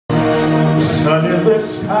sun in the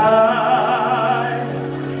sky,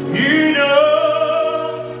 you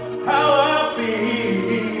know how I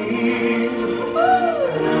feel.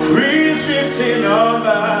 Breeze drifting on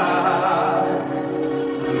by,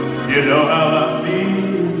 you know how I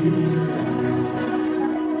feel.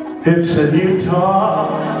 It's a new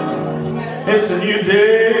dawn, it's a new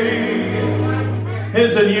day,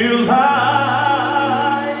 it's a new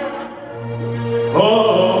life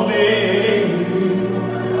for me.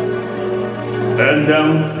 And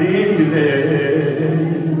I'm feeling good.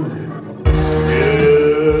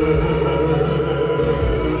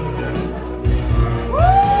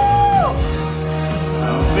 Woo!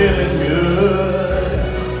 I'm feeling good.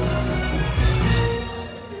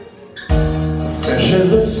 Fresh in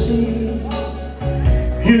the sea,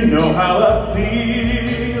 you know how I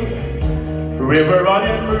feel. River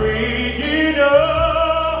running free, you know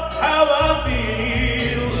how I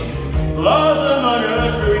feel. Blossom on a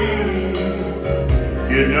tree,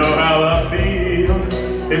 you know how I feel.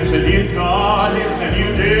 It's a new dawn, it's a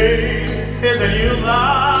new day, it's a new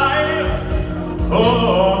life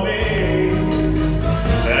for me.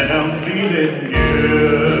 And I'm feeling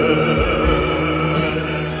good.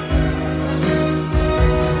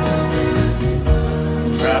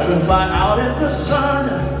 Dragonfly out in the sun,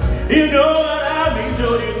 you know what I mean,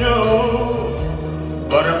 don't you know?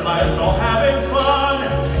 Butterflies all having fun,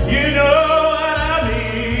 you know what I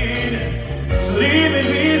mean. Sleeping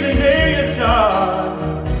bees and day is done.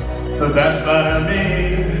 That's what I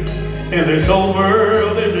mean. In this old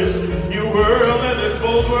world, in this new world, in this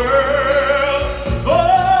old world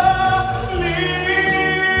for me.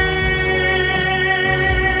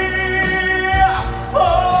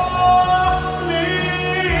 For me.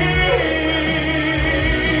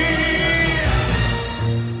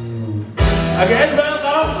 Again,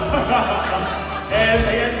 welcome. And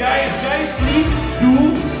ayan guys, please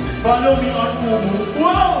do follow me on Kumu.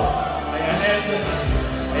 Wow! Ayan,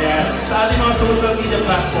 ayan, sa ating mga social media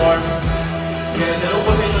platforms. Ayan, hello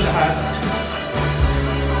po sa inyo lahat.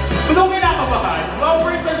 Kung daw kinakabahan, wow,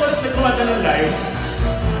 first time ulit nagkumanta ng live.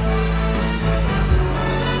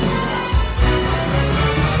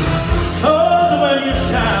 Oh, when you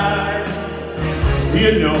shine,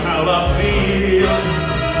 you know how I feel.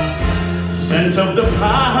 Scent of the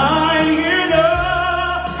pine, you know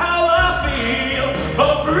how I feel.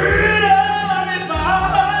 Oh, freedom is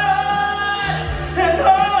mine, and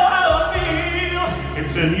oh, how I feel.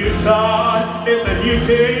 It's a new dawn, it's a new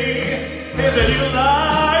day, it's a new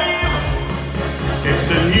life.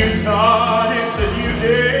 It's a new dawn, it's a new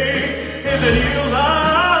day, it's a new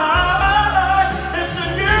life. It's a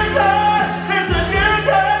new dawn, it's a new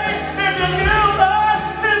day, it's a new life,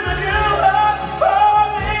 it's a new life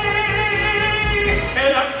for me.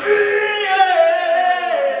 And I'm feeling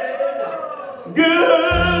good.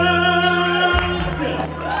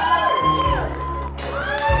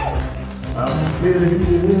 I'm feeling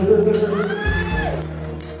good.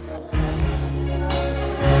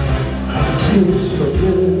 I feel so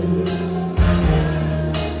good.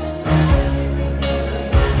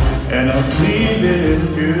 And I'm feeling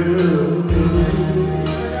good.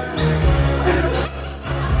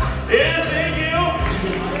 Yeah, thank you.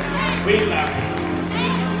 Wait lang.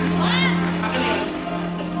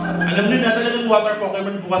 Alam nyo na talagang water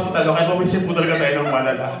Pokemon po kasi talaga, kaya pawisin po talaga tayo ng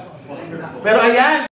malala. Pero ayan!